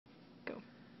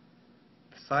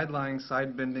Side-lying,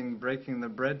 side-bending, breaking the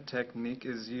bread technique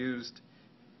is used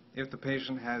if the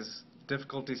patient has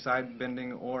difficulty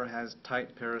side-bending or has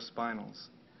tight paraspinals.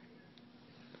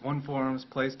 One forearm is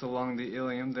placed along the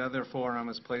ilium, the other forearm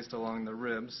is placed along the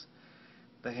ribs.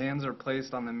 The hands are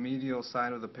placed on the medial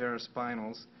side of the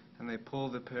paraspinals, and they pull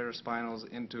the paraspinals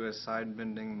into a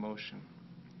side-bending motion.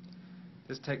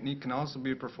 This technique can also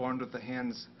be performed with the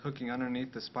hands hooking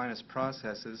underneath the spinous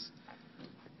processes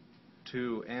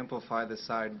to amplify the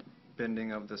side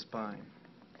bending of the spine.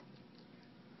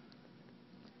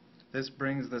 This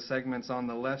brings the segments on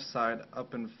the left side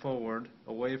up and forward,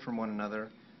 away from one another,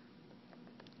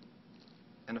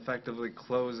 and effectively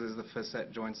closes the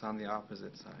facet joints on the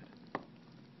opposite side.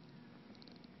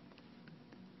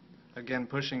 Again,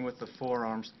 pushing with the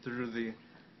forearms through the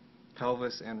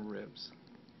pelvis and ribs.